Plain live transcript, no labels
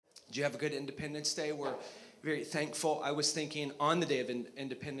Did you have a good Independence Day? We're very thankful. I was thinking on the day of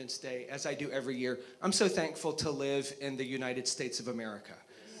Independence Day, as I do every year, I'm so thankful to live in the United States of America.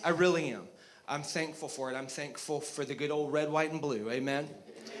 I really am. I'm thankful for it. I'm thankful for the good old red, white, and blue. Amen?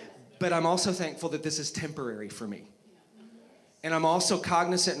 But I'm also thankful that this is temporary for me. And I'm also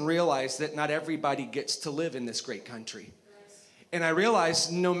cognizant and realize that not everybody gets to live in this great country. And I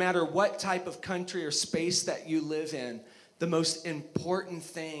realize no matter what type of country or space that you live in, the most important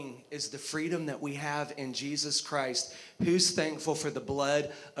thing is the freedom that we have in Jesus Christ. Who's thankful for the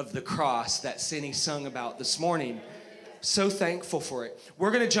blood of the cross that Cindy sung about this morning? So thankful for it. We're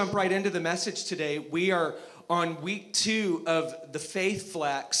going to jump right into the message today. We are on week 2 of the Faith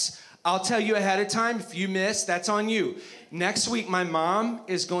Flex. I'll tell you ahead of time, if you miss, that's on you. Next week, my mom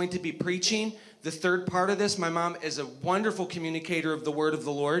is going to be preaching the third part of this. My mom is a wonderful communicator of the word of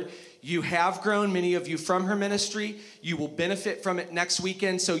the Lord. You have grown, many of you, from her ministry. You will benefit from it next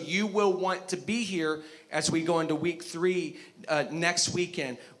weekend, so you will want to be here as we go into week 3 next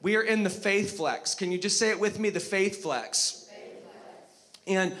weekend. We are in the Faith Flex. Can you just say it with me, the Faith Flex? Faith Flex.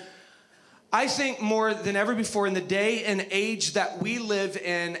 And I think more than ever before in the day and age that we live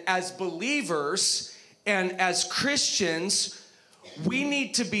in as believers and as Christians, we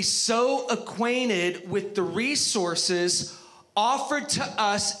need to be so acquainted with the resources offered to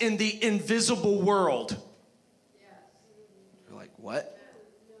us in the invisible world. You're like, what?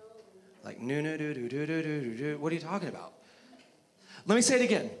 Like, no. What are you talking about? Let me say it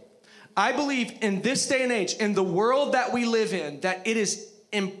again. I believe in this day and age, in the world that we live in, that it is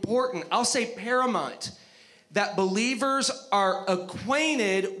important, I'll say paramount, that believers are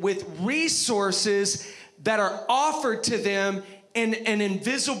acquainted with resources that are offered to them in an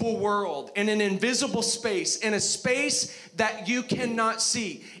invisible world, in an invisible space, in a space that you cannot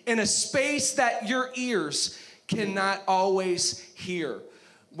see, in a space that your ears cannot always hear.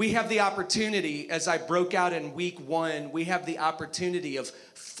 We have the opportunity, as I broke out in week 1, we have the opportunity of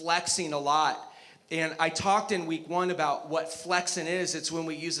flexing a lot. And I talked in week 1 about what flexing is. It's when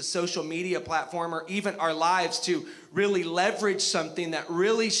we use a social media platform or even our lives to really leverage something that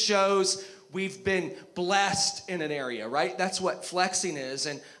really shows we've been blessed in an area, right? That's what flexing is.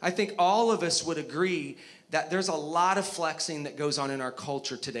 And I think all of us would agree that there's a lot of flexing that goes on in our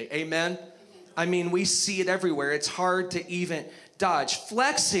culture today. Amen? I mean, we see it everywhere. It's hard to even dodge.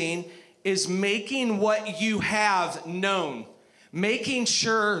 Flexing is making what you have known, making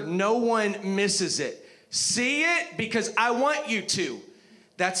sure no one misses it. See it because I want you to.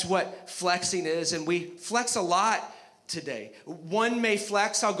 That's what flexing is. And we flex a lot today. One may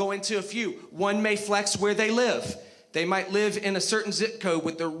flex, I'll go into a few. One may flex where they live. They might live in a certain zip code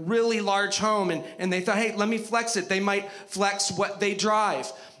with a really large home, and they thought, hey, let me flex it. They might flex what they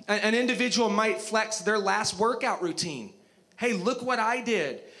drive. An individual might flex their last workout routine. Hey, look what I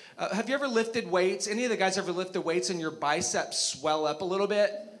did. Have you ever lifted weights? Any of the guys ever lifted weights and your biceps swell up a little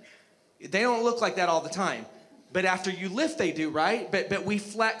bit? They don't look like that all the time. But after you lift, they do, right? But we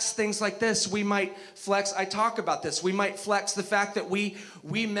flex things like this. We might flex, I talk about this. We might flex the fact that we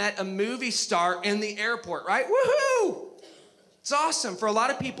met a movie star in the airport, right? Woohoo! It's awesome. For a lot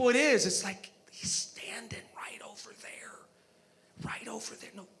of people, it is. It's like, he's standing right over there. Right over there.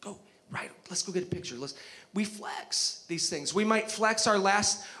 No, go right. Let's go get a picture. We flex these things. We might flex our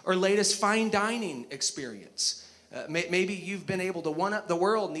latest fine dining experience. Maybe you've been able to one-up the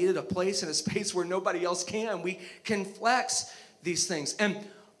world, needed a place in a space where nobody else can. We can flex these things. And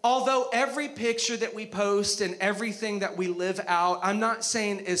although every picture that we post and everything that we live out, I'm not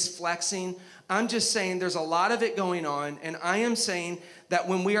saying is flexing. I'm just saying there's a lot of it going on. And I am saying that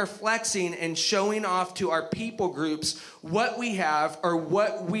when we are flexing and showing off to our people groups what we have or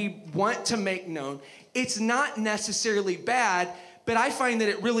what we want to make known, it's not necessarily bad, but I find that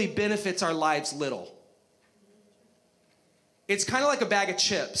it really benefits our lives little. It's kind of like a bag of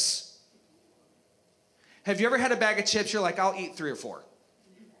chips. Have you ever had a bag of chips? You're like, I'll eat 3 or 4.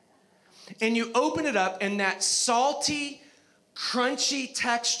 And you open it up, and that salty, crunchy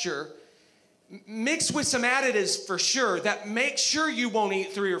texture mixed with some additives for sure that make sure you won't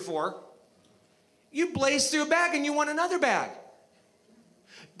eat 3 or 4. You blaze through a bag, and you want another bag.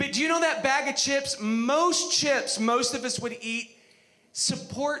 But do you know that bag of chips most of us would eat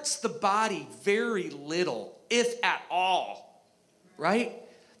supports the body very little, if at all. Right?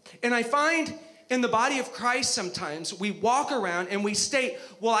 And I find in the body of Christ sometimes we walk around and we state,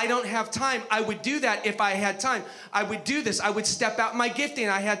 well, I don't have time. I would do that if I had time. I would do this. I would step out my gifting.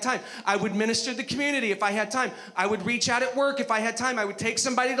 I had time. I would minister to the community if I had time. I would reach out at work if I had time. I would take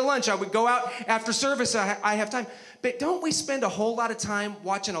somebody to lunch. I would go out after service. I have time. But don't we spend a whole lot of time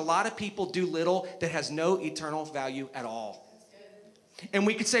watching a lot of people do little that has no eternal value at all? And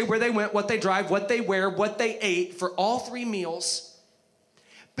we could say where they went, what they drive, what they wear, what they ate for all 3 meals.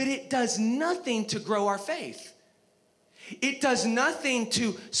 But it does nothing to grow our faith. It does nothing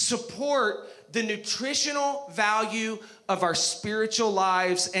to support the nutritional value of our spiritual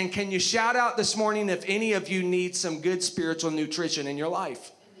lives. And can you shout out this morning if any of you need some good spiritual nutrition in your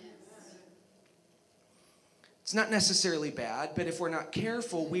life? It's not necessarily bad, but if we're not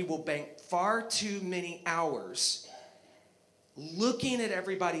careful, we will bank far too many hours looking at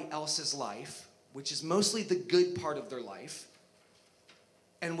everybody else's life, which is mostly the good part of their life,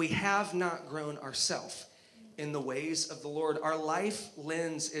 and we have not grown ourselves in the ways of the Lord. Our life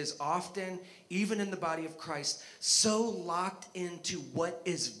lens is often, even in the body of Christ, so locked into what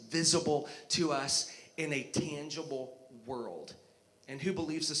is visible to us in a tangible world. And who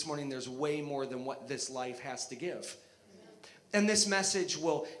believes this morning there's way more than what this life has to give? And this message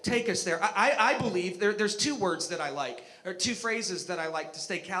will take us there. I believe there's 2 words that I like, or 2 phrases that I like to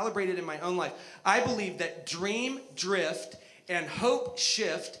stay calibrated in my own life. I believe that dream drift and hope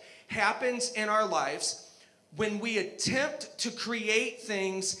shift happens in our lives when we attempt to create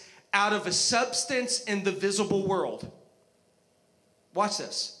things out of a substance in the visible world. Watch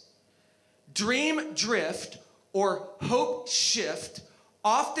this. Dream drift or hope shift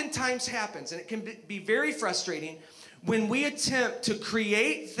oftentimes happens, and it can be very frustrating, when we attempt to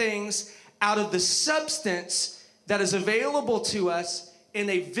create things out of the substance that is available to us in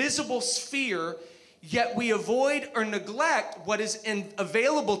a visible sphere, yet we avoid or neglect what is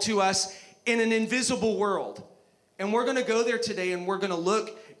available to us in an invisible world. And we're going to go there today, and we're going to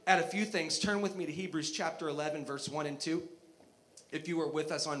look at a few things. Turn with me to Hebrews chapter 11, verse 1 and 2. If you were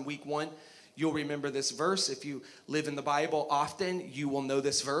with us on week 1, you'll remember this verse. If you live in the Bible often, you will know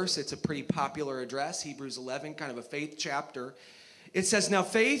this verse. It's a pretty popular address, Hebrews 11, kind of a faith chapter. It says, "Now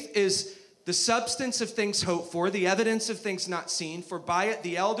faith is the substance of things hoped for, the evidence of things not seen, for by it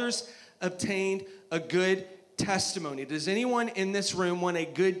the elders obtained a good testimony." Does anyone in this room want a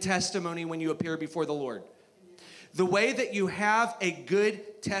good testimony when you appear before the Lord? The way that you have a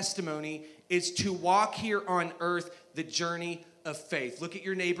good testimony is to walk here on earth the journey of faith. Look at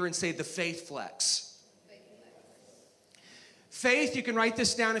your neighbor and say, the faith flex. Faith, you can write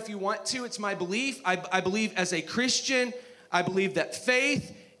this down if you want to. It's my belief. I believe as a Christian, I believe that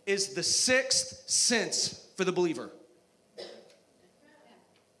faith is the 6th sense for the believer.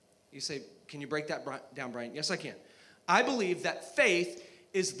 You say, can you break that down, Brian? Yes, I can. I believe that faith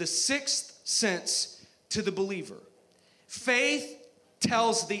is the 6th sense to the believer. Faith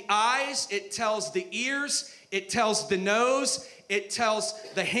tells the eyes, it tells the ears, it tells the nose, it tells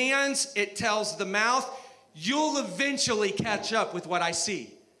the hands, it tells the mouth. You'll eventually catch up with what I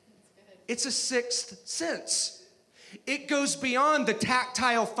see. It's a 6th sense. It goes beyond the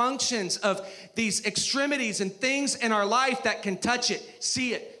tactile functions of these extremities and things in our life that can touch it,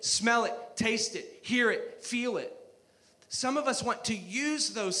 see it, smell it, taste it, hear it, feel it. Some of us want to use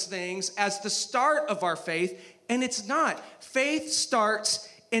those things as the start of our faith, and it's not. Faith starts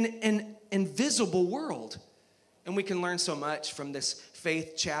in an invisible world. And we can learn so much from this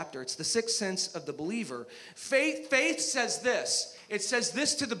faith chapter. It's the 6th sense of the believer. Faith says this. It says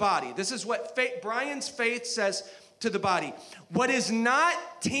this to the body. This is what Brian's faith says to the body. What is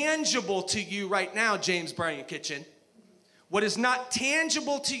not tangible to you right now, James Brian Kitchen, what is not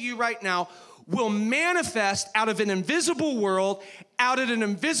tangible to you right now will manifest out of an invisible world, out of an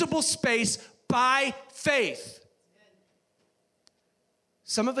invisible space by faith.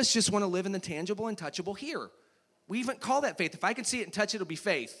 Some of us just want to live in the tangible and touchable here. We even call that faith. If I can see it and touch it, it'll be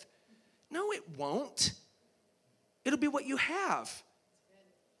faith. No, it won't. It'll be what you have.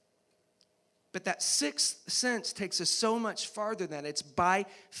 But that 6th sense takes us so much farther than it's by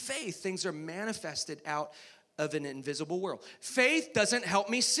faith. Things are manifested out of an invisible world. Faith doesn't help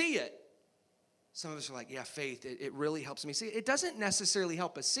me see it. Some of us are like, yeah, faith, it really helps me see it. It doesn't necessarily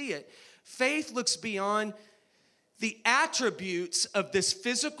help us see it. Faith looks beyond the attributes of this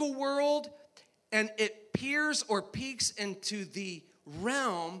physical world, and it peers or peeks into the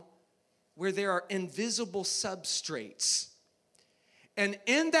realm where there are invisible substrates. And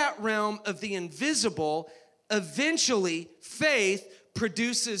in that realm of the invisible, eventually faith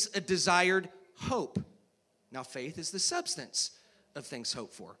produces a desired hope. Now, faith is the substance of things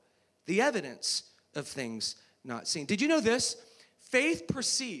hoped for, the evidence of things not seen. Did you know this? Faith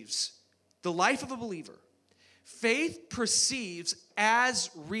perceives the life of a believer. Faith perceives as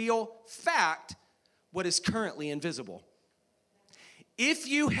real fact what is currently invisible. If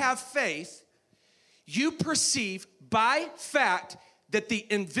you have faith, you perceive by fact that the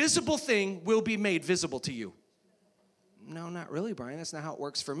invisible thing will be made visible to you. No, not really, Brian. That's not how it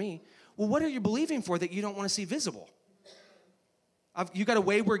works for me. Well, what are you believing for that you don't want to see visible? You got a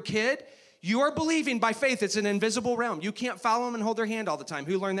wayward kid? You are believing by faith. It's an invisible realm. You can't follow them and hold their hand all the time.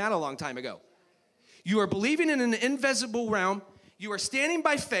 Who learned that a long time ago? You are believing in an invisible realm. You are standing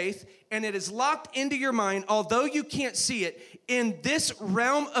by faith, and it is locked into your mind, although you can't see it. In this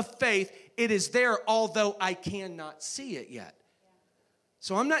realm of faith, it is there, although I cannot see it yet.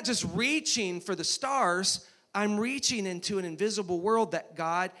 So I'm not just reaching for the stars. I'm reaching into an invisible world that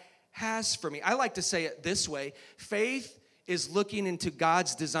God has for me. I like to say it this way. Faith is looking into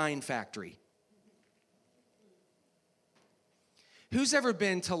God's design factory. Who's ever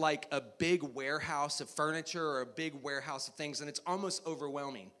been to like a big warehouse of furniture or a big warehouse of things and it's almost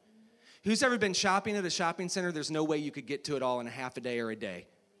overwhelming? Who's ever been shopping at a shopping center? There's no way you could get to it all in a half a day or a day.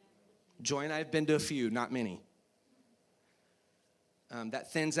 Joy and I have been to a few, not many.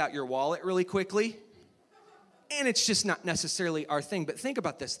 That thins out your wallet really quickly. And it's just not necessarily our thing. But think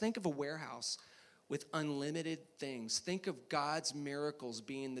about this. Think of a warehouse with unlimited things. Think of God's miracles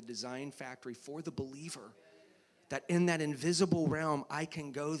being the design factory for the believer. That in that invisible realm, I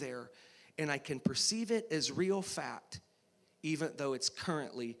can go there and I can perceive it as real fact, even though it's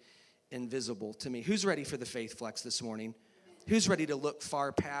currently invisible to me. Who's ready for the faith flex this morning? Who's ready to look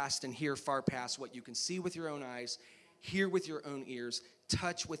far past and hear far past what you can see with your own eyes, hear with your own ears,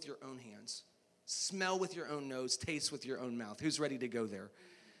 touch with your own hands, smell with your own nose, taste with your own mouth? Who's ready to go there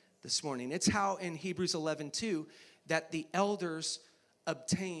this morning? It's how in Hebrews 11:2 that the elders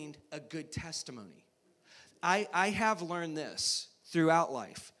obtained a good testimony. I have learned this throughout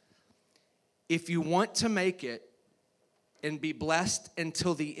life. If you want to make it and be blessed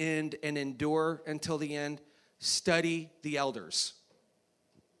until the end and endure until the end, study the elders.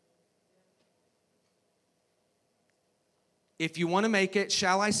 If you want to make it,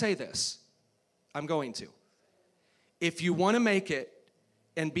 shall I say this? I'm going to. If you want to make it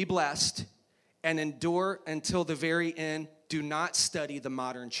and be blessed and endure until the very end, do not study the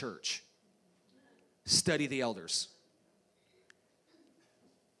modern church. Study the elders.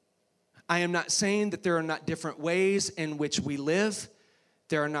 I am not saying that there are not different ways in which we live.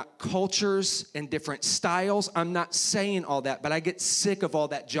 There are not cultures and different styles. I'm not saying all that, but I get sick of all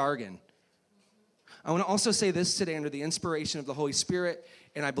that jargon. I want to also say this today under the inspiration of the Holy Spirit,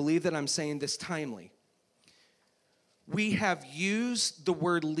 and I believe that I'm saying this timely. We have used the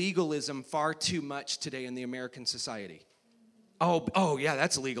word legalism far too much today in the American society. Oh yeah,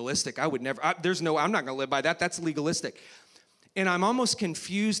 that's legalistic. I would never, I'm not going to live by that. That's legalistic. And I'm almost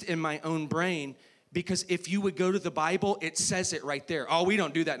confused in my own brain because if you would go to the Bible, it says it right there. Oh, we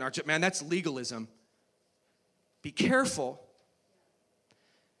don't do that in our church. Man, that's legalism. Be careful.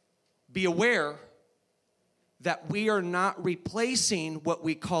 Be aware that we are not replacing what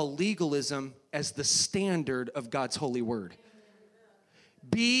we call legalism as the standard of God's holy word.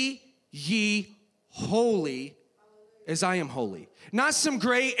 Be ye holy as I am holy. Not some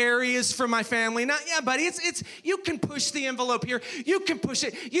gray areas for my family. Not, yeah, buddy, it's you can push the envelope here. You can push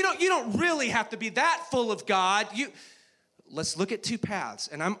it. You don't really have to be that full of God. Let's look at two paths.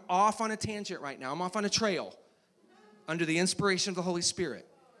 And I'm off on a tangent right now. I'm off on a trail under the inspiration of the Holy Spirit.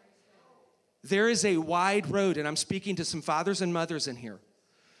 There is a wide road, and I'm speaking to some fathers and mothers in here.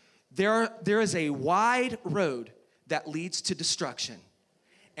 There is a wide road that leads to destruction,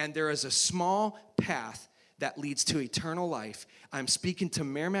 and there is a small path that leads to eternal life. I'm speaking to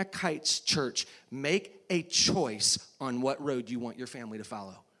Merrimack Heights Church. Make a choice on what road you want your family to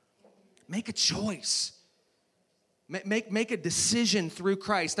follow. Make a choice. Make a decision through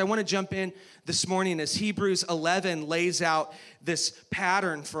Christ. I want to jump in this morning as Hebrews 11 lays out this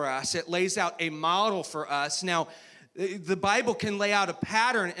pattern for us. It lays out a model for us. Now, the Bible can lay out a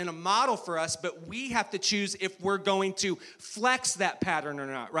pattern and a model for us, but we have to choose if we're going to flex that pattern or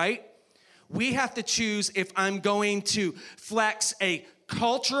not, right? We have to choose if I'm going to flex a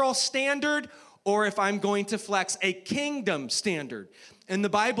cultural standard or if I'm going to flex a kingdom standard. And the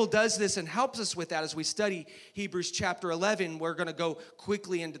Bible does this and helps us with that as we study Hebrews chapter 11. We're going to go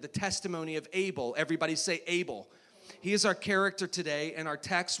quickly into the testimony of Abel. Everybody say Abel. He is our character today, and our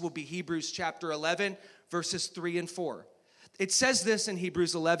text will be Hebrews chapter 11, verses 3 and 4. It says this in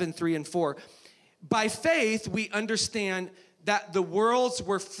Hebrews 11, 3 and 4. By faith, we understand that the worlds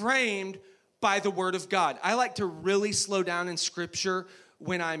were framed by the word of God. I like to really slow down in scripture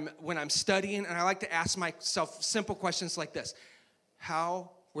when I'm studying, and I like to ask myself simple questions like this.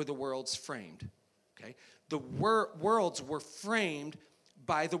 How were the worlds framed? Okay, the worlds were framed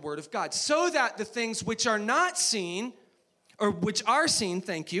by the word of God, so that the things which are not seen, or which are seen,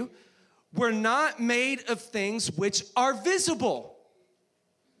 thank you, were not made of things which are visible.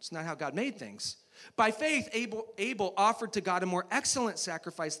 It's not how God made things. By faith, Abel offered to God a more excellent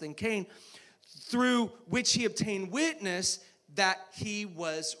sacrifice than Cain, through which he obtained witness that he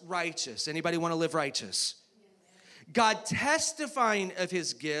was righteous. Anybody want to live righteous? God testifying of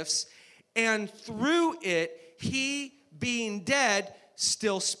his gifts, and through it, he being dead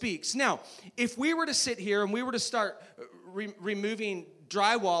still speaks. Now, if we were to sit here and we were to start removing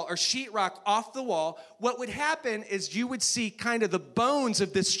drywall or sheetrock off the wall, what would happen is you would see kind of the bones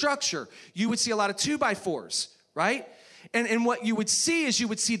of this structure. You would see a lot of 2x4s, right? And what you would see is you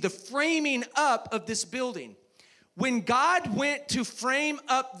would see the framing up of this building. When God went to frame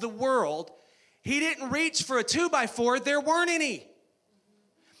up the world, he didn't reach for a 2x4. There weren't any.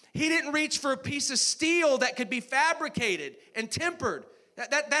 He didn't reach for a piece of steel that could be fabricated and tempered.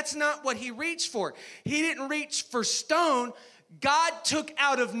 That's not what he reached for. He didn't reach for stone. God took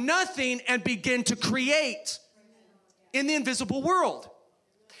out of nothing and began to create in the invisible world.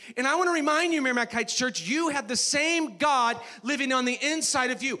 And I want to remind you, Merrimack Heights Church, you have the same God living on the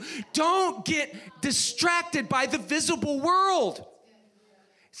inside of you. Don't get distracted by the visible world.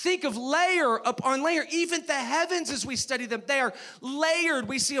 Think of layer upon layer. Even the heavens, as we study them, they are layered.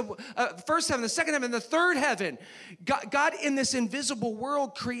 We see a first heaven, the second heaven, the third heaven. God in this invisible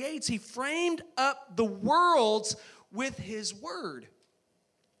world creates. He framed up the worlds with his word.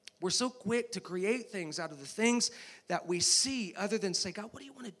 We're so quick to create things out of the things that we see, other than say, God, what do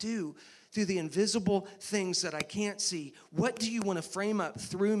you want to do through the invisible things that I can't see? What do you want to frame up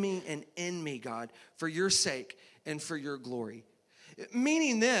through me and in me, God, for your sake and for your glory?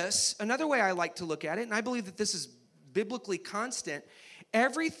 Meaning this, another way I like to look at it, and I believe that this is biblically constant,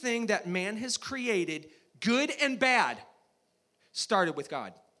 everything that man has created, good and bad, started with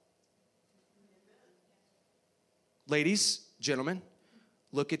God. Ladies, gentlemen,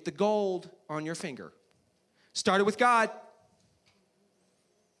 look at the gold on your finger. Started with God.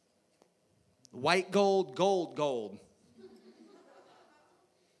 White gold, gold, gold.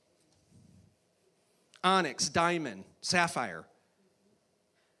 Onyx, diamond, sapphire.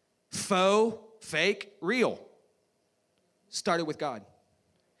 Faux, fake, real. Started with God.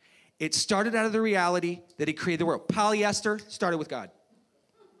 It started out of the reality that he created the world. Polyester started with God.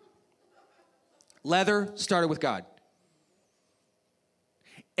 Leather started with God.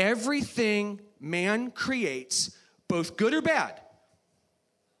 Everything man creates, both good or bad,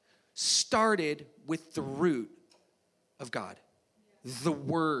 started with the root of God. The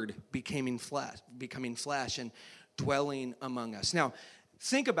Word becoming flesh and dwelling among us. Now,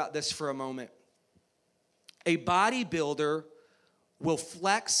 think about this for a moment. A bodybuilder will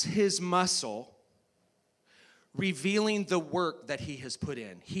flex his muscle, revealing the work that he has put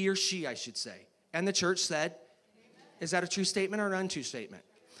in. He or she, I should say. And the church said, is that a true statement or an untrue statement?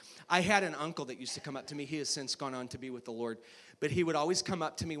 I had an uncle that used to come up to me. He has since gone on to be with the Lord. But he would always come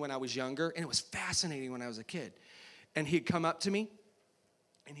up to me when I was younger, and it was fascinating when I was a kid. And he'd come up to me,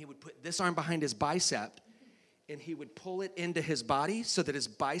 and he would put this arm behind his bicep, and he would pull it into his body so that his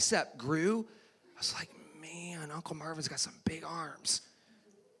bicep grew. I was like, man, Uncle Marvin's got some big arms.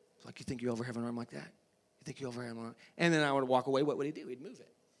 Like, you think you ever have an arm like that? You think you ever have an arm? And then I would walk away. What would he do? He'd move it.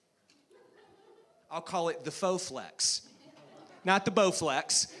 I'll call it the faux flex. Not the bow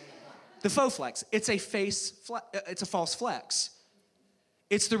flex. The faux flex. It's a false flex.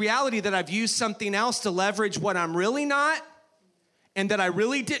 It's the reality that I've used something else to leverage what I'm really not, and that I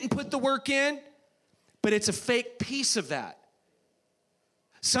really didn't put the work in, but it's a fake piece of that.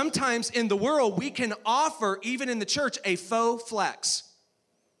 Sometimes in the world, we can offer, even in the church, a faux flex.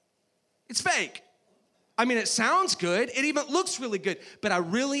 It's fake. I mean, it sounds good. It even looks really good, but I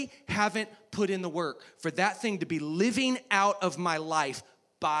really haven't put in the work for that thing to be living out of my life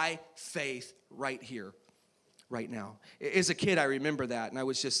by faith right here, right now. As a kid, I remember that, and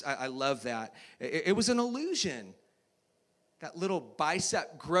I love that. It was an illusion. That little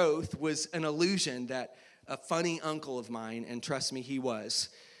bicep growth was an illusion that a funny uncle of mine, and trust me, he was,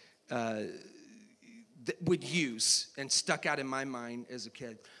 would use and stuck out in my mind as a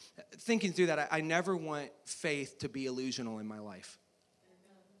kid. Thinking through that, I never want faith to be illusional in my life.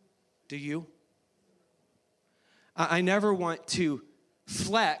 Do you? I never want to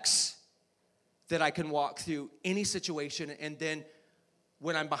flex that I can walk through any situation and then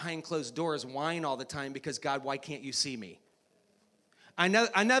when I'm behind closed doors whine all the time because, God, why can't you see me? I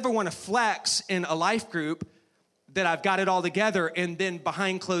never want to flex in a life group that I've got it all together and then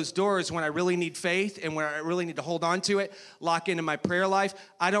behind closed doors when I really need faith and when I really need to hold on to it, lock into my prayer life.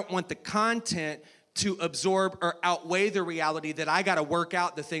 I don't want the content to absorb or outweigh the reality that I got to work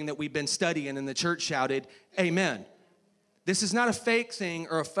out the thing that we've been studying and the church shouted, amen. This is not a fake thing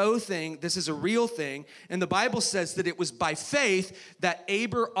or a faux thing. This is a real thing. And the Bible says that it was by faith that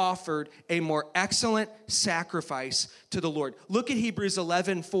Abel offered a more excellent sacrifice to the Lord. Look at Hebrews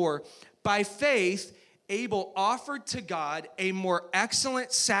 11:4. By faith, Abel offered to God a more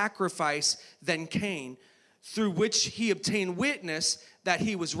excellent sacrifice than Cain, through which he obtained witness that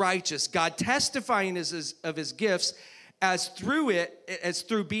he was righteous, God testifying of his gifts, as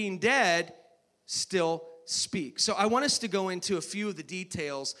through being dead, still speak. So I want us to go into a few of the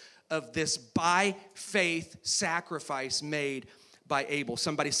details of this by faith sacrifice made by Abel.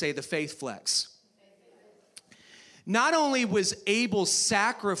 Somebody say the faith flex. Not only was Abel's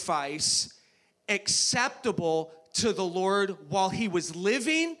sacrifice acceptable to the Lord while he was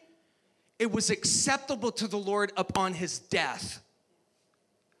living, it was acceptable to the Lord upon his death.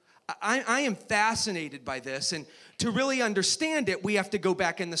 I am fascinated by this, and to really understand it, we have to go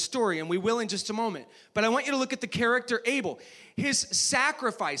back in the story, and we will in just a moment. But I want you to look at the character Abel. His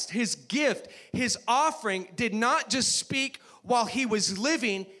sacrifice, his gift, his offering did not just speak while he was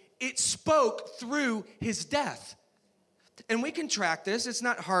living, it spoke through his death. And we can track this. It's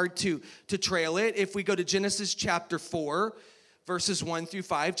not hard to trail it. If we go to Genesis chapter 4, verses 1 through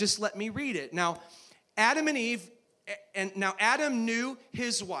 5, just let me read it. Now, Adam knew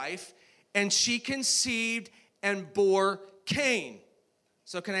his wife, and she conceived and bore Cain.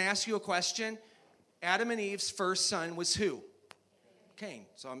 So can I ask you a question? Adam and Eve's first son was who? Cain.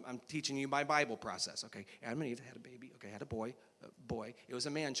 So I'm teaching you my Bible process. Okay, Adam and Eve had a baby. Okay, had a boy. It was a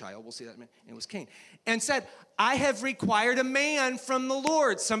man-child. We'll see that. It was Cain. And said, I have required a man from the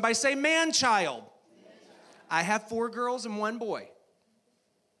Lord. Somebody say man-child. I have 4 girls and 1 boy.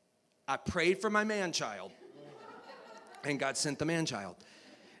 I prayed for my man-child. And God sent the man-child.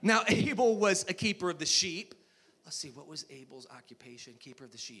 Now, Abel was a keeper of the sheep. Let's see, what was Abel's occupation? Keeper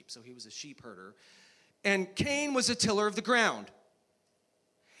of the sheep. So he was a sheep herder. And Cain was a tiller of the ground.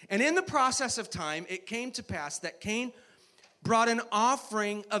 And in the process of time, it came to pass that Cain brought an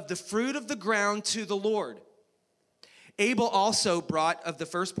offering of the fruit of the ground to the Lord. Abel also brought of the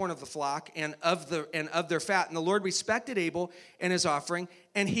firstborn of the flock and of their fat. And the Lord respected Abel and his offering,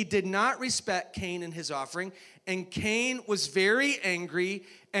 and he did not respect Cain and his offering. And Cain was very angry,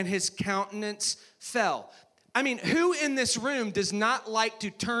 and his countenance fell. I mean, who in this room does not like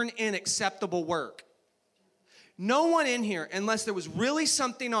to turn in acceptable work? No one in here, unless there was really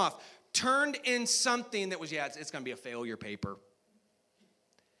something off, turned in something that was, it's going to be a failure paper.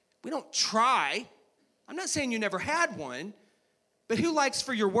 We don't try. I'm not saying you never had one, but who likes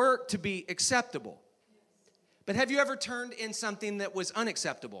for your work to be acceptable? But have you ever turned in something that was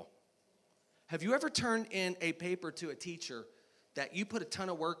unacceptable? Have you ever turned in a paper to a teacher that you put a ton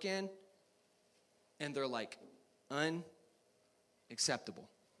of work in and they're like unacceptable?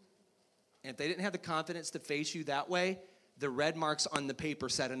 And if they didn't have the confidence to face you that way, the red marks on the paper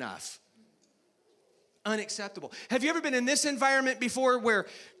said enough. Unacceptable. Have you ever been in this environment before where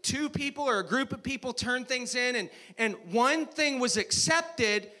 2 people or a group of people turned things in and one thing was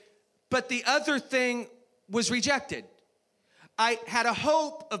accepted, but the other thing was rejected? I had a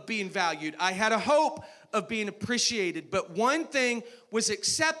hope of being valued. I had a hope of being appreciated, but one thing was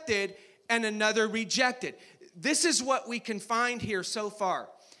accepted and another rejected. This is what we can find here so far.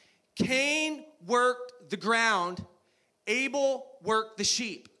 Cain worked the ground. Abel worked the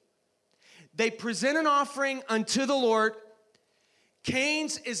sheep. They present an offering unto the Lord.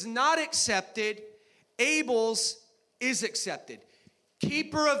 Cain's is not accepted. Abel's is accepted.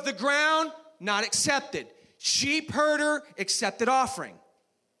 Keeper of the ground, not accepted. Sheep herder, accepted offering.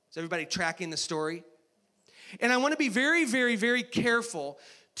 Is everybody tracking the story? And I want to be very, very, very careful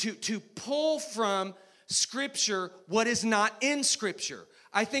to pull from Scripture what is not in Scripture.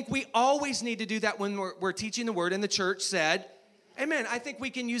 I think we always need to do that when we're teaching the Word, and the church said, amen. I think we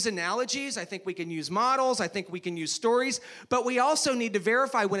can use analogies. I think we can use models. I think we can use stories. But we also need to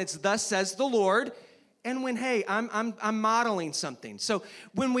verify when it's thus says the Lord and when, hey, I'm modeling something. So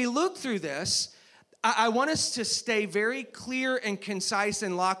when we look through this, I want us to stay very clear and concise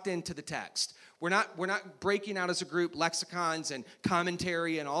and locked into the text. We're not breaking out as a group lexicons and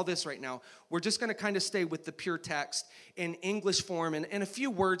commentary and all this right now. We're just going to kind of stay with the pure text in English form and a few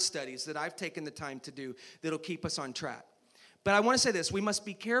word studies that I've taken the time to do that'll keep us on track. But I want to say this: we must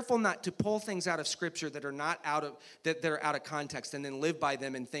be careful not to pull things out of Scripture that are out of context and then live by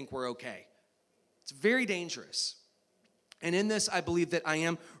them and think we're okay. It's very dangerous. And in this, I believe that I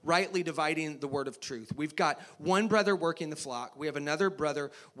am rightly dividing the word of truth. We've got one brother working the flock. We have another brother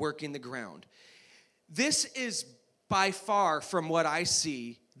working the ground. This is by far, from what I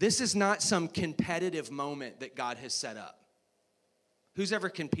see, this is not some competitive moment that God has set up. Who's ever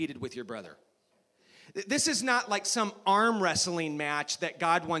competed with your brother? This is not like some arm wrestling match that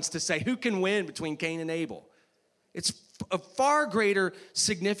God wants to say, who can win between Cain and Abel? It's of far greater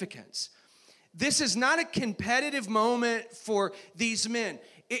significance. This is not a competitive moment for these men.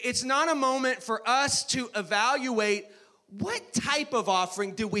 It's not a moment for us to evaluate what type of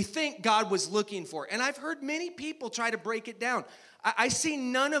offering do we think God was looking for. And I've heard many people try to break it down. I see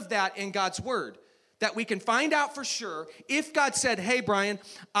none of that in God's word that we can find out for sure. If God said, hey, Brian,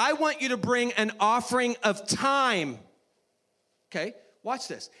 I want you to bring an offering of time. Okay, watch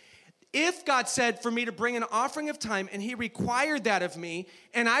this. If God said for me to bring an offering of time and he required that of me,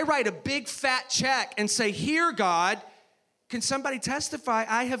 and I write a big fat check and say, here, God, can somebody testify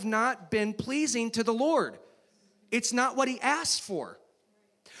I have not been pleasing to the Lord? It's not what he asked for.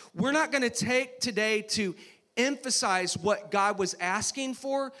 We're not going to take today to emphasize what God was asking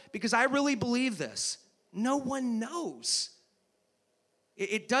for, because I really believe this. No one knows.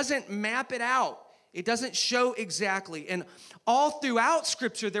 It doesn't map it out. It doesn't show exactly. And all throughout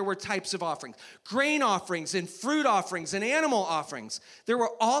Scripture, there were types of offerings. Grain offerings and fruit offerings and animal offerings. There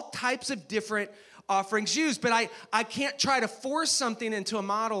were all types of different offerings used. But I can't try to force something into a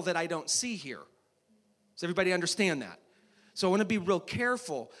model that I don't see here. Does everybody understand that? So I want to be real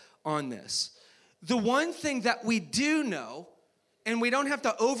careful on this. The one thing that we do know, and we don't have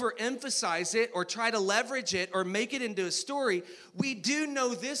to overemphasize it or try to leverage it or make it into a story, we do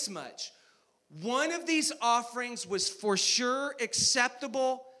know this much. One of these offerings was for sure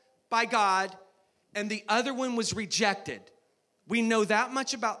acceptable by God, and the other one was rejected. We know that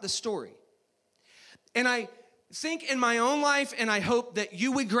much about the story. And I think in my own life, and I hope that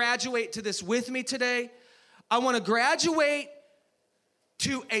you would graduate to this with me today, I want to graduate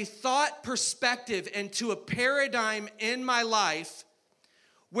to a thought perspective and to a paradigm in my life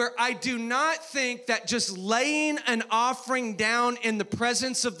where I do not think that just laying an offering down in the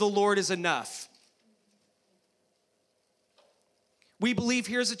presence of the Lord is enough. We believe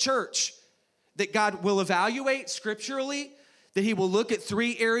here as a church that God will evaluate scripturally, that he will look at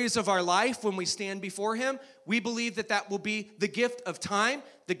 3 areas of our life when we stand before him. We believe that that will be the gift of time,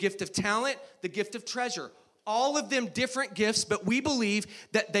 the gift of talent, the gift of treasure. All of them different gifts, but we believe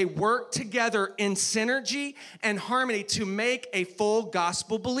that they work together in synergy and harmony to make a full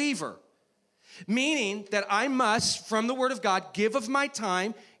gospel believer. Meaning that I must, from the word of God, give of my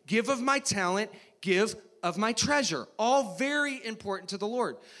time, give of my talent, give of my treasure. All very important to the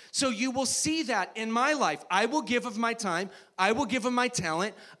Lord. So you will see that in my life. I will give of my time. I will give of my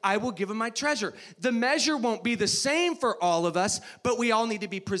talent. I will give of my treasure. The measure won't be the same for all of us, but we all need to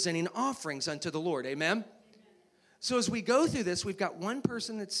be presenting offerings unto the Lord. Amen? So as we go through this, we've got one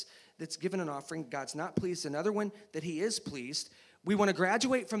person that's given an offering. God's not pleased. Another one that he is pleased. We want to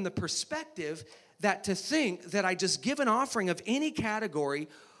graduate from the perspective that to think that I just give an offering of any category,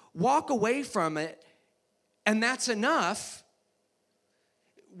 walk away from it, and that's enough,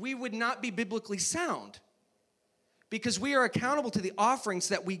 we would not be biblically sound, because we are accountable to the offerings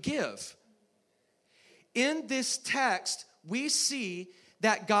that we give. In this text, we see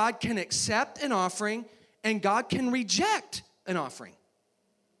that God can accept an offering and God can reject an offering.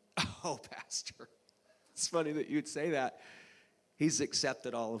 Oh, Pastor, it's funny that you'd say that. He's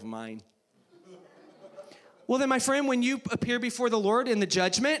accepted all of mine. Well, then, my friend, when you appear before the Lord in the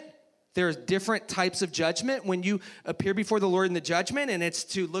judgment, there's different types of judgment. When you appear before the Lord in the judgment, and it's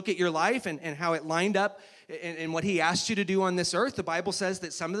to look at your life and how it lined up and what he asked you to do on this earth, the Bible says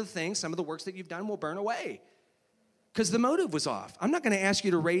that some of the things, some of the works that you've done will burn away because the motive was off. I'm not going to ask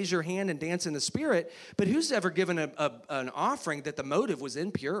you to raise your hand and dance in the Spirit, but who's ever given an offering that the motive was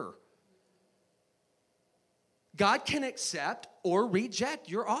impure? God can accept or reject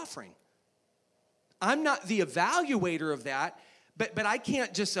your offering. I'm not the evaluator of that, but I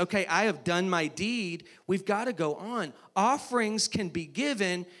can't just, okay, I have done my deed. We've got to go on. Offerings can be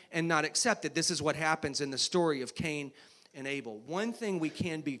given and not accepted. This is what happens in the story of Cain and Abel. One thing we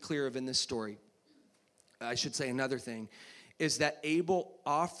can be clear of in this story, I should say another thing, is that Abel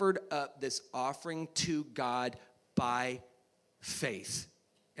offered up this offering to God by faith.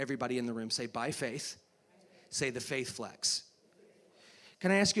 Everybody in the room say, by faith. Say the faith flex.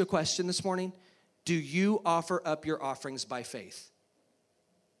 Can I ask you a question this morning? Do you offer up your offerings by faith?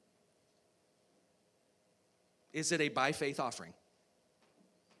 Is it a by faith offering?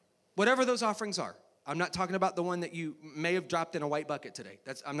 Whatever those offerings are. I'm not talking about the one that you may have dropped in a white bucket today.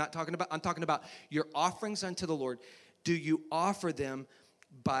 I'm talking about your offerings unto the Lord. Do you offer them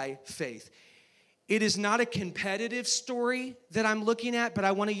by faith? It is not a competitive story that I'm looking at, but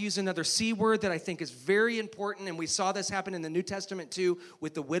I want to use another C word that I think is very important, and we saw this happen in the New Testament too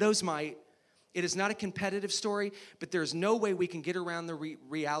with the widow's mite. It is not a competitive story, but there's no way we can get around the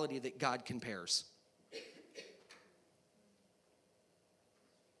reality that God compares.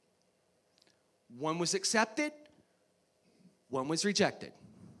 One was accepted, one was rejected.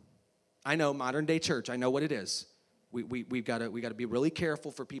 I know, modern day church, I know what it is. We've got to be really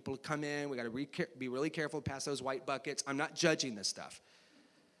careful for people to come in. We got to be really careful to pass those white buckets. I'm not judging this stuff.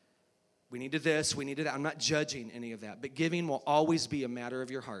 We needed this, we needed that. I'm not judging any of that. But giving will always be a matter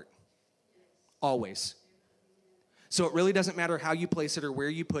of your heart. Always. So it really doesn't matter how you place it or where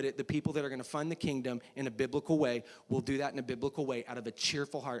you put it. The people that are going to fund the kingdom in a biblical way will do that in a biblical way out of a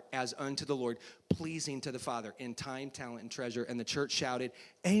cheerful heart as unto the Lord, pleasing to the Father in time, talent, and treasure. And the church shouted,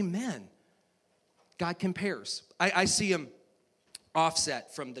 amen. God compares. I see him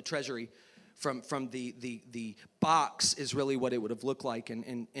offset from the treasury. From the box is really what it would have looked like,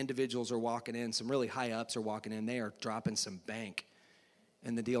 and individuals are walking in, some really high ups are walking in, they are dropping some bank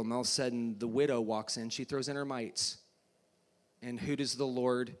in the deal, and all of a sudden the widow walks in, she throws in her mites, and who does the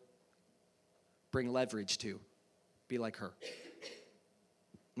Lord bring leverage to? Be like her.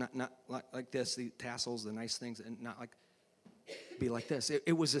 Not like this, the tassels, the nice things, and not like, be like this.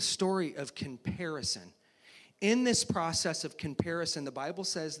 It was a story of comparison. In this process of comparison, the Bible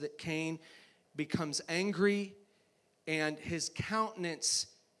says that Cain becomes angry and his countenance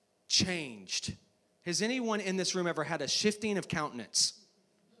changed. Has anyone in this room ever had a shifting of countenance?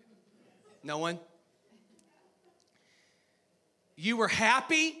 No one? You were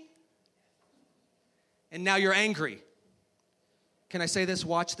happy and now you're angry. Can I say this?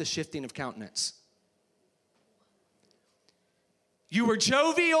 Watch the shifting of countenance. You were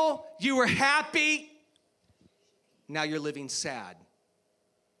jovial, you were happy, now you're living sad.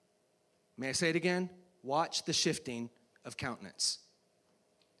 May I say it again? Watch the shifting of countenance.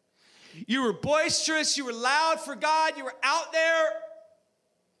 You were boisterous, you were loud for God, you were out there.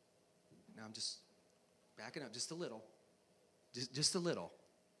 Now I'm just backing up just a little. Just a little.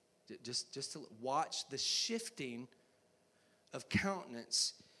 Just to watch the shifting of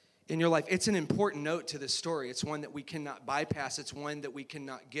countenance in your life. It's an important note to this story. It's one that we cannot bypass. It's one that we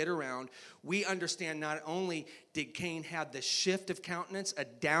cannot get around. We understand not only did Cain have the shift of countenance, a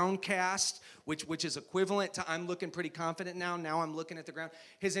downcast, which is equivalent to I'm looking pretty confident now I'm looking at the ground.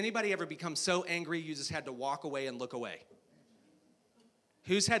 Has anybody ever become so angry you just had to walk away and look away?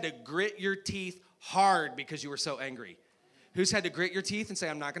 Who's had to grit your teeth hard because you were so angry? Who's had to grit your teeth and say,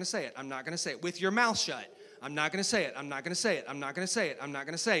 I'm not going to say it, I'm not going to say it, with your mouth shut? I'm not going to say it, I'm not going to say it, I'm not going to say it, I'm not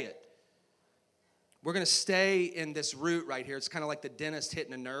going to say it. We're going to stay in this route right here. It's kind of like the dentist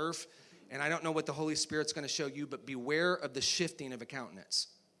hitting a nerve. And I don't know what the Holy Spirit's going to show you, but beware of the shifting of a countenance.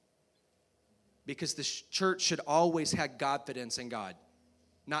 Because the church should always have confidence in God,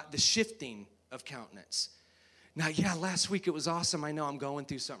 not the shifting of countenance. Now, last week it was awesome. I know I'm going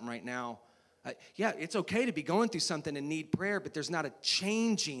through something right now. It's okay to be going through something and need prayer, but there's not a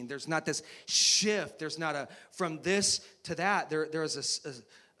changing. There's not this shift. There's not a from this to that. There's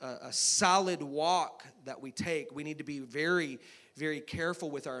a solid walk that we take. We need to be very, very careful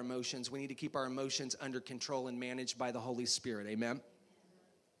with our emotions. We need to keep our emotions under control and managed by the Holy Spirit. Amen?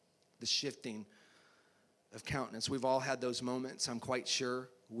 The shifting of countenance. We've all had those moments. I'm quite sure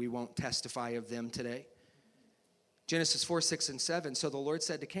we won't testify of them today. Genesis 4, 6, and 7. So the Lord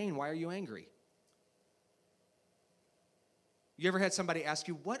said to Cain, why are you angry? You ever had somebody ask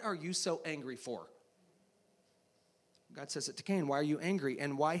you, what are you so angry for? God says it to Cain, why are you angry?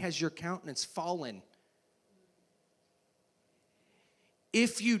 And why has your countenance fallen?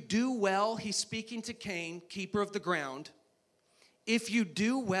 If you do well, he's speaking to Cain, keeper of the ground. If you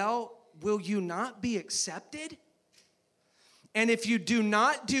do well, will you not be accepted? And if you do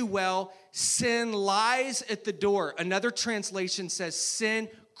not do well, sin lies at the door. Another translation says sin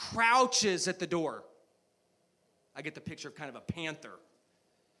crouches at the door. I get the picture of kind of a panther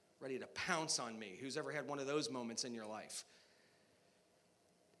ready to pounce on me. Who's ever had one of those moments in your life?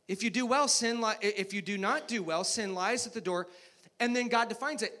 If you do well, if you do not do well, sin lies at the door. And then God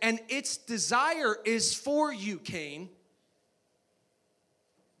defines it. And its desire is for you, Cain.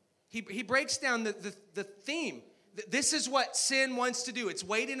 He breaks down the theme. This is what sin wants to do. It's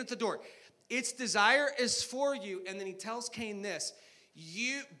waiting at the door. Its desire is for you. And then he tells Cain this,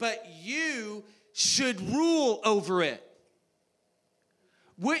 but you should rule over it.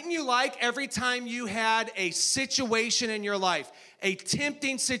 Wouldn't you like every time you had a situation in your life, a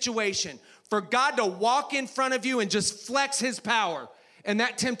tempting situation, for God to walk in front of you and just flex his power and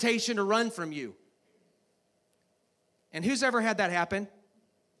that temptation to run from you? And who's ever had that happen?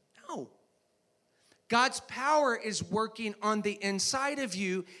 No. God's power is working on the inside of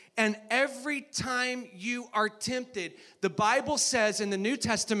you, and every time you are tempted, the Bible says in the New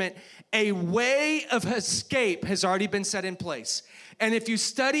Testament, a way of escape has already been set in place. And if you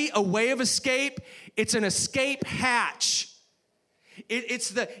study a way of escape, it's an escape hatch. It's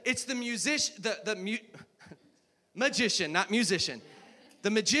the magician, not musician. The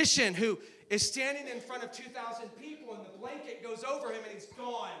magician who is standing in front of 2,000 people and the blanket goes over him and he's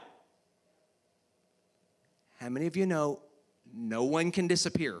gone. How many of you know no one can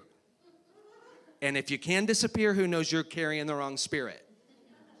disappear? And if you can disappear, who knows you're carrying the wrong spirit?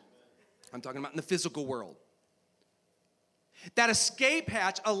 I'm talking about in the physical world. That escape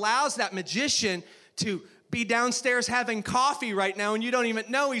hatch allows that magician to be downstairs having coffee right now, and you don't even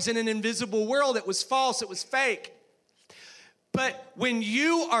know he's in an invisible world. It was false. It was fake. But when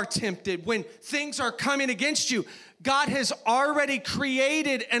you are tempted, when things are coming against you, God has already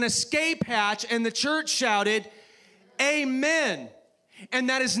created an escape hatch, and the church shouted, amen. And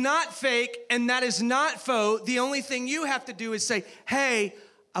that is not fake, and that is not faux. The only thing you have to do is say, hey,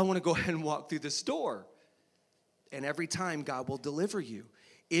 I want to go ahead and walk through this door. And every time, God will deliver you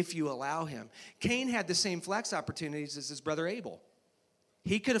if you allow him. Cain had the same flex opportunities as his brother Abel.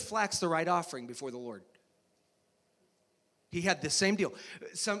 He could have flexed the right offering before the Lord. He had the same deal.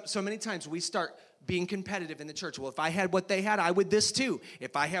 So many times we start being competitive in the church. Well, if I had what they had, I would this too.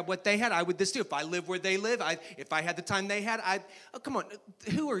 If I had what they had, I would this too. If I live where they live, if I had the time they had, oh, come on.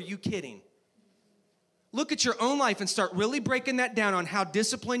 Who are you kidding? Look at your own life and start really breaking that down on how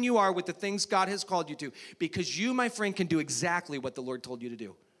disciplined you are with the things God has called you to. Because you, my friend, can do exactly what the Lord told you to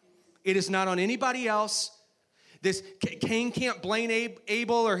do. It is not on anybody else. Cain can't blame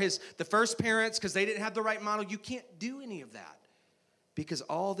Abel or the first parents because they didn't have the right model. You can't do any of that because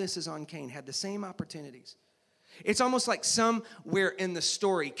all this is on Cain. Had the same opportunities. It's almost like somewhere in the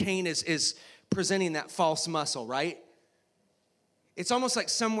story, Cain is presenting that false muscle, right? It's almost like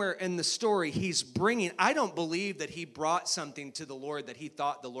somewhere in the story he's bringing, I don't believe that he brought something to the Lord that he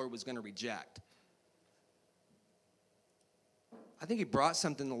thought the Lord was going to reject. I think he brought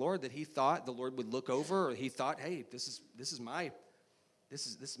something to the Lord that he thought the Lord would look over, or he thought, hey, this is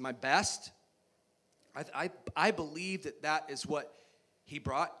my best. I believe that is what he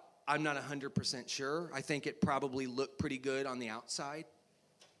brought. I'm not 100% sure. I think it probably looked pretty good on the outside.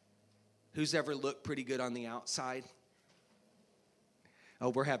 Who's ever looked pretty good on the outside? Oh,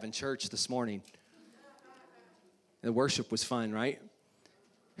 we're having church this morning. The worship was fun, right?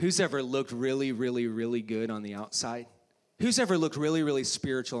 Who's ever looked really, really, really good on the outside? Who's ever looked really, really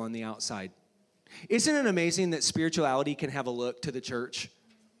spiritual on the outside? Isn't it amazing that spirituality can have a look to the church?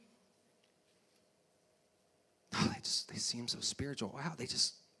 Oh, they seem so spiritual. Wow,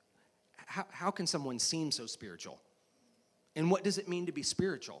 how can someone seem so spiritual? And what does it mean to be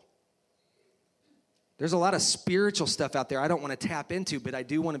spiritual? There's a lot of spiritual stuff out there I don't want to tap into, but I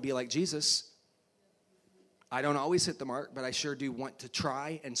do want to be like Jesus. I don't always hit the mark, but I sure do want to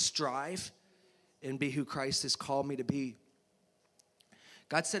try and strive and be who Christ has called me to be.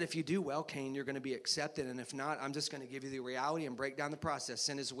 God said, if you do well, Cain, you're going to be accepted. And if not, I'm just going to give you the reality and break down the process.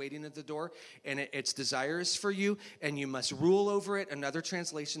 Sin is waiting at the door, and its desire is for you, and you must rule over it. Another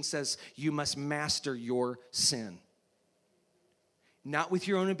translation says you must master your sin. Not with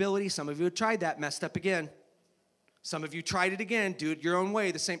your own ability. Some of you have tried that, messed up again. Some of you tried it again, do it your own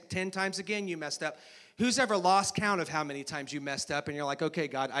way. The same 10 times again, you messed up. Who's ever lost count of how many times you messed up and you're like, okay,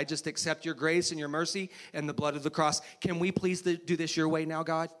 God, I just accept your grace and your mercy and the blood of the cross. Can we please do this your way now,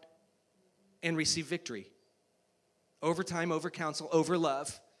 God? And receive victory. Over time, over counsel, over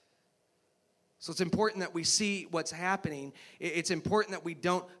love. So it's important that we see what's happening. It's important that we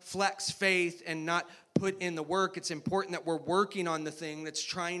don't flex faith and not put in the work. It's important that we're working on the thing that's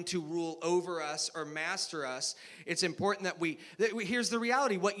trying to rule over us or master us. It's important that here's the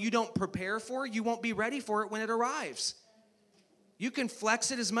reality. What you don't prepare for, you won't be ready for it when it arrives. You can flex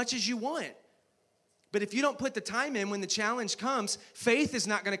it as much as you want. But if you don't put the time in when the challenge comes, faith is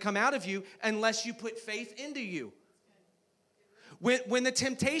not going to come out of you unless you put faith into you. When the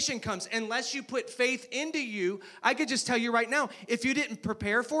temptation comes, unless you put faith into you, I could just tell you right now, if you didn't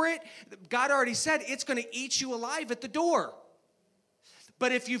prepare for it, God already said it's going to eat you alive at the door.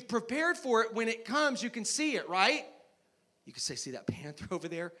 But if you've prepared for it, when it comes, you can see it, right? You can say, see that panther over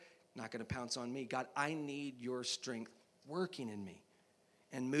there? Not going to pounce on me. God, I need your strength working in me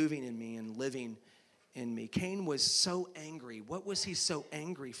and moving in me and living in me. Cain was so angry. What was he so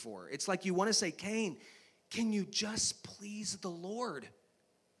angry for? It's like you want to say, Cain, can you just please the Lord?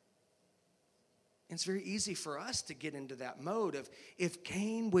 It's very easy for us to get into that mode of if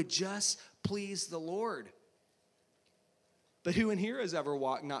Cain would just please the Lord. But who in here has ever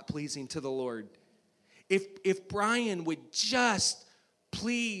walked not pleasing to the Lord? If Brian would just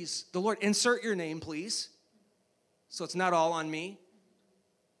please the Lord, insert your name, please, so it's not all on me.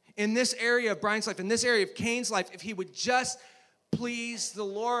 In this area of Brian's life, in this area of Cain's life, if he would just please the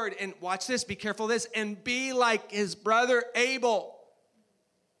Lord, and watch this, be careful of this, and be like his brother Abel.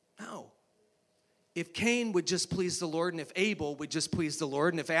 No. If Cain would just please the Lord, and if Abel would just please the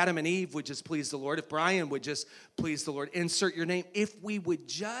Lord, and if Adam and Eve would just please the Lord, if Brian would just please the Lord, insert your name, if we would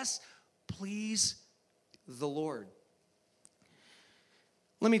just please the Lord.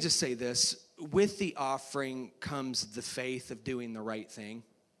 Let me just say this. With the offering comes the faith of doing the right thing.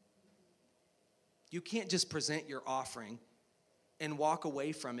 You can't just present your offering and walk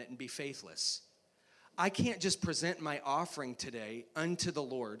away from it and be faithless. I can't just present my offering today unto the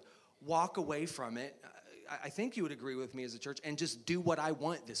Lord, walk away from it, I think you would agree with me as a church, and just do what I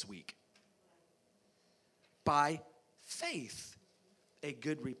want this week. By faith, a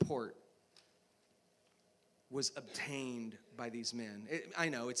good report was obtained by these men. I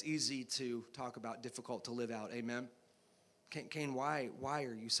know it's easy to talk about, difficult to live out. Amen? Cain, why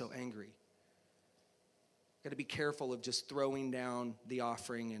are you so angry? Got to be careful of just throwing down the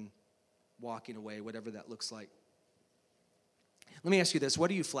offering and walking away, whatever that looks like. Let me ask you this.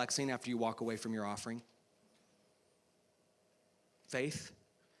 What are you flexing after you walk away from your offering? Faith?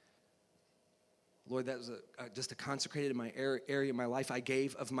 Lord, that was just a consecrated in my area of my life. I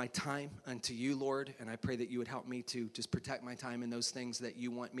gave of my time unto you, Lord, and I pray that you would help me to just protect my time in those things that you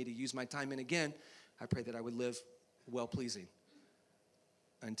want me to use my time in. Again, I pray that I would live well-pleasing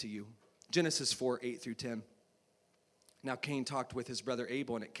unto you. Genesis 4, 8 through 10. Now Cain talked with his brother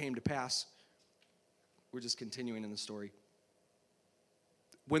Abel, and it came to pass. We're just continuing in the story.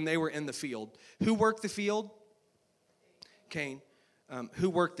 When they were in the field. Who worked the field? Cain. Who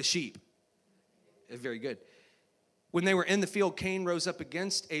worked the sheep? Very good. When they were in the field, Cain rose up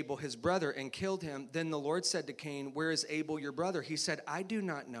against Abel, his brother, and killed him. Then the Lord said to Cain, where is Abel, your brother? He said, I do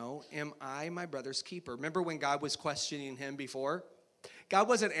not know. Am I my brother's keeper? Remember when God was questioning him before? God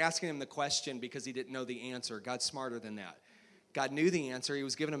wasn't asking him the question because he didn't know the answer. God's smarter than that. God knew the answer. He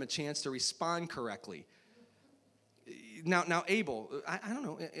was giving him a chance to respond correctly. Now Abel, I don't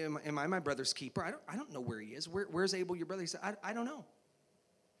know. Am I my brother's keeper? I don't know where he is. Where's Abel, your brother? He said, I don't know.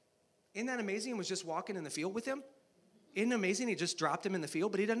 Isn't that amazing? He was just walking in the field with him. Isn't it amazing? He just dropped him in the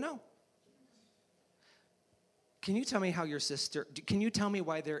field, but he doesn't know. Can you tell me how your sister, can you tell me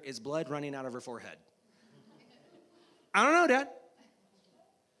why there is blood running out of her forehead? I don't know, Dad.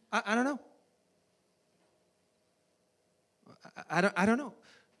 I don't know. I don't know.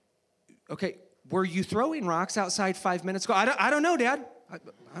 Okay, were you throwing rocks outside 5 minutes ago? I don't know, Dad.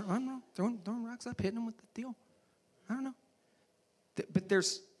 I don't know. Throwing rocks up, hitting them with the deal. I don't know. But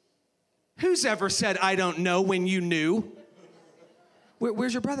there's, who's ever said, I don't know, when you knew?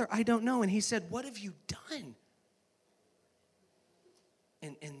 Where's your brother? I don't know. And he said, what have you done?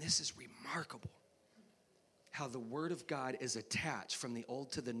 And this is remarkable, how the word of God is attached from the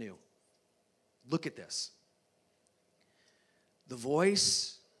old to the new. Look at this. The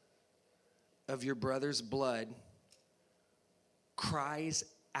voice of your brother's blood cries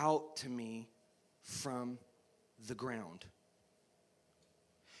out to me from the ground.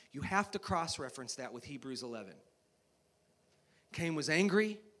 You have to cross-reference that with Hebrews 11. Cain was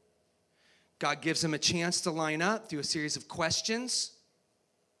angry. God gives him a chance to line up through a series of questions.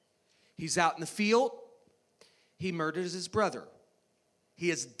 He's out in the field. He murders his brother. He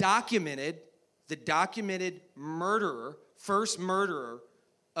has documented the documented murderer, first murderer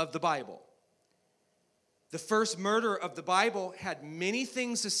of the Bible. The first murderer of the Bible had many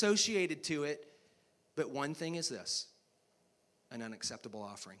things associated to it, but one thing is this: an unacceptable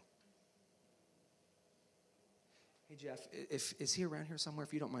offering. Hey, Jeff, is he around here somewhere?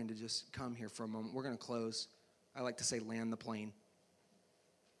 If you don't mind to just come here for a moment. We're going to close. I like to say land the plane.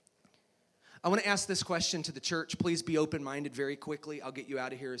 I want to ask this question to the church. Please be open-minded very quickly. I'll get you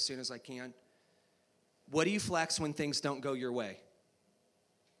out of here as soon as I can. What do you flex when things don't go your way?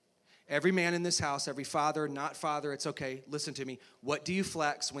 Every man in this house, every father, not father, it's okay. Listen to me. What do you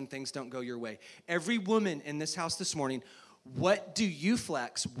flex when things don't go your way? Every woman in this house this morning, what do you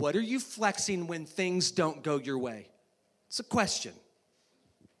flex? What are you flexing when things don't go your way? It's a question.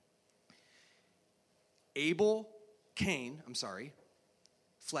 Cain,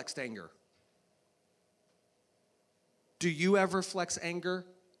 flexed anger. Do you ever flex anger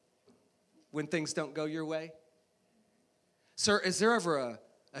when things don't go your way? Sir, is there ever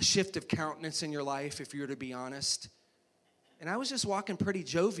a shift of countenance in your life, if you were to be honest? And I was just walking pretty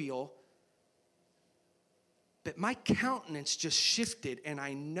jovial, but my countenance just shifted, and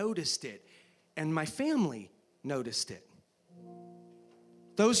I noticed it, and my family noticed it.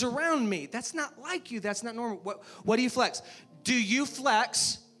 Those around me, that's not like you. That's not normal. What do you flex? Do you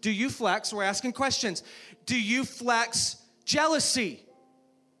flex? We're asking questions. Do you flex jealousy?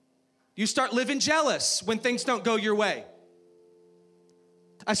 You start living jealous when things don't go your way.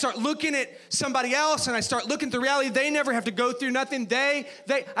 I start looking at somebody else, and I start looking at the reality. They never have to go through nothing. I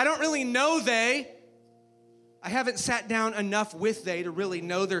don't really know they. I haven't sat down enough with they to really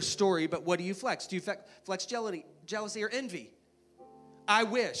know their story, but what do you flex? Do you flex jealousy or envy? I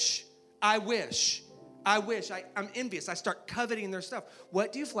wish. I'm envious. I start coveting their stuff.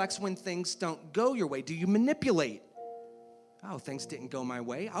 What do you flex when things don't go your way? Do you manipulate? Oh, things didn't go my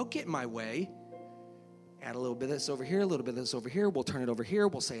way. I'll get my way. Add a little bit of this over here, a little bit of this over here. We'll turn it over here.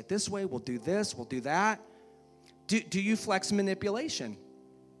 We'll say it this way. We'll do this. We'll do that. Do you flex manipulation?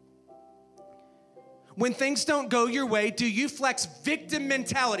 When things don't go your way, do you flex victim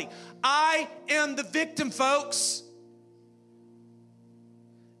mentality? I am the victim, folks.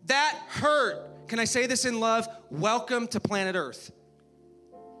 That hurt. Can I say this in love? Welcome to planet Earth.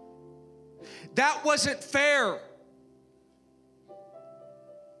 That wasn't fair.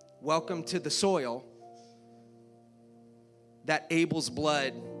 Welcome to the soil that Abel's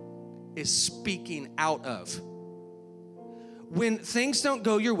blood is speaking out of. When things don't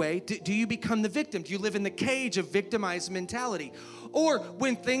go your way, do you become the victim? Do you live in the cage of victimized mentality? Or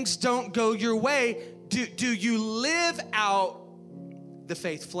when things don't go your way, do you live out the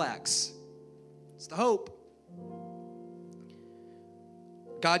faith flex? It's the hope.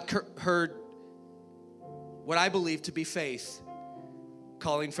 God heard what I believe to be faith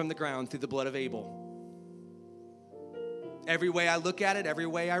calling from the ground through the blood of Abel. Every way I look at it, every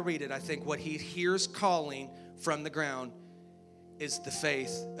way I read it, I think what he hears calling from the ground is the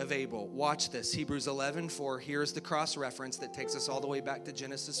faith of Abel. Watch this. Hebrews 11:4. Here's the cross reference that takes us all the way back to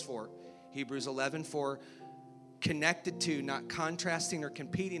Genesis 4. Hebrews 11:4, connected to, not contrasting or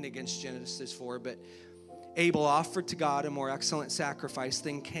competing against Genesis 4, but Abel offered to God a more excellent sacrifice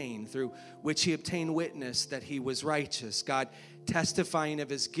than Cain, through which he obtained witness that he was righteous, God testifying of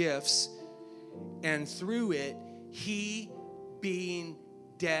his gifts, and through it, he, being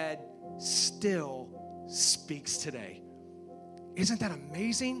dead, still speaks today. Isn't that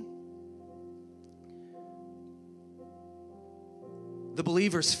amazing? The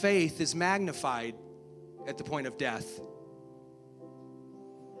believer's faith is magnified at the point of death.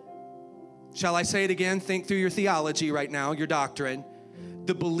 Shall I say it again? Think through your theology right now, your doctrine.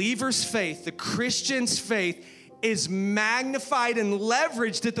 The believer's faith, the Christian's faith, is magnified and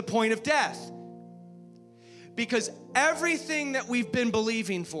leveraged at the point of death. Because everything that we've been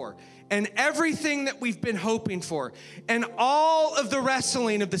believing for, and everything that we've been hoping for, and all of the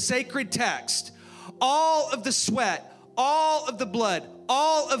wrestling of the sacred text, all of the sweat, all of the blood,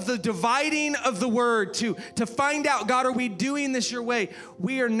 all of the dividing of the word to find out, God, are we doing this your way?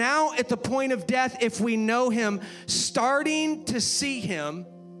 We are now at the point of death, if we know him, starting to see him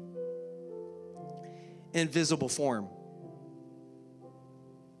in visible form.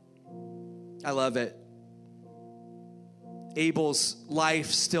 I love it. Abel's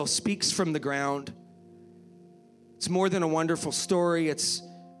life still speaks from the ground. It's more than a wonderful story. It's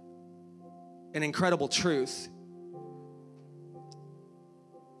an incredible truth.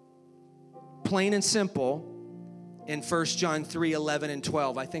 Plain and simple in 1 John 3:11 and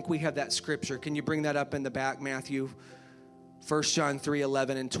 12. I think we have that scripture. Can you bring that up in the back, Matthew? 1 John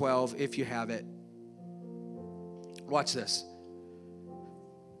 3:11 and 12, if you have it. Watch this.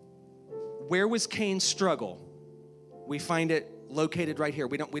 Where was Cain's struggle? We find it located right here.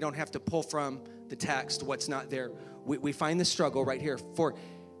 We don't have to pull from the text what's not there. We find the struggle right here. For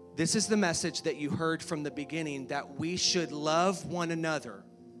this is the message that you heard from the beginning, that we should love one another.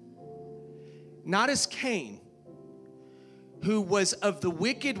 Not as Cain, who was of the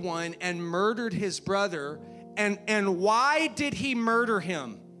wicked one and murdered his brother. And why did he murder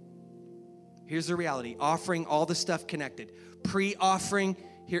him? Here's the reality. Offering, all the stuff connected. Pre-offering,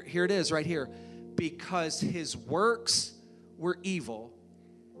 here it is right here. Because his works were evil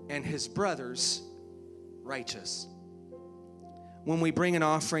and his brothers righteous. When we bring an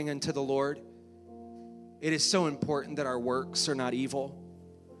offering unto the Lord, it is so important that our works are not evil.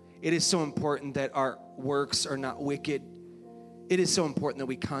 It is so important that our works are not wicked. It is so important that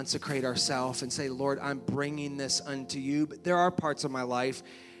we consecrate ourselves and say, Lord, I'm bringing this unto you. But there are parts of my life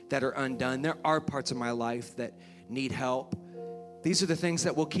that are undone. There are parts of my life that need help. These are the things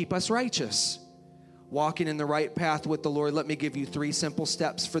that will keep us righteous. Walking in the right path with the Lord. Let me give you 3 simple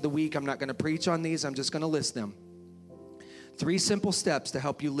steps for the week. I'm not going to preach on these. I'm just going to list them. 3 simple steps to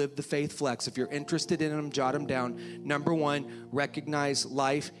help you live the faith flex. If you're interested in them, jot them down. Number 1, recognize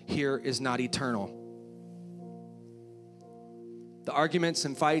life here is not eternal. The arguments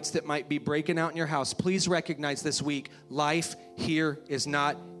and fights that might be breaking out in your house, please recognize this week, life here is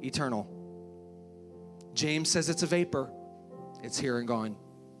not eternal. James says it's a vapor. It's here and gone.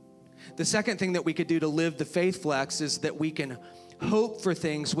 The second thing that we could do to live the faith flex is that we can hope for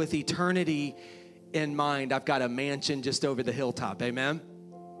things with eternity in mind. I've got a mansion just over the hilltop, amen?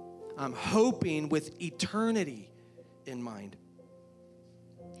 I'm hoping with eternity in mind.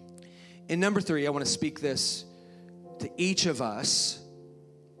 And number 3, I want to speak this to each of us.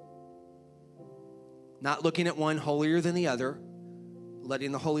 Not looking at one holier than the other,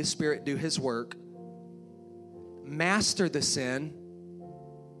 letting the Holy Spirit do his work. Master the sin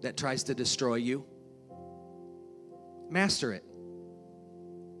that tries to destroy you. Master it.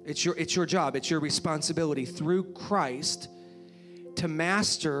 It's your job. It's your responsibility through Christ to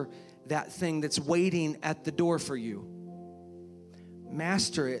master that thing that's waiting at the door for you.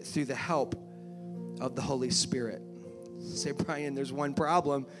 Master it through the help of the Holy Spirit. Say, Brian, there's one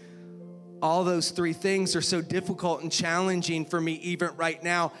problem. All those 3 things are so difficult and challenging for me even right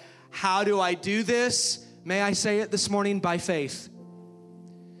now. How do I do this? May I say it this morning? By faith.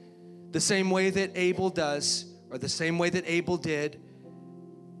 The same way that Abel does, or the same way that Abel did.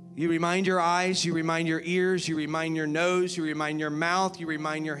 You remind your eyes, you remind your ears, you remind your nose, you remind your mouth, you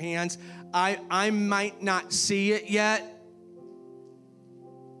remind your hands. I might not see it yet.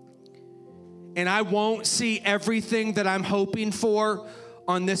 And I won't see everything that I'm hoping for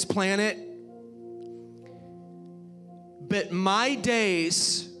on this planet. But my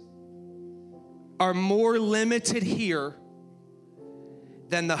days are more limited here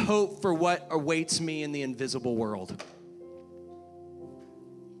than the hope for what awaits me in the invisible world.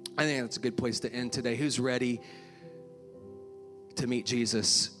 I think that's a good place to end today. Who's ready to meet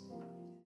Jesus?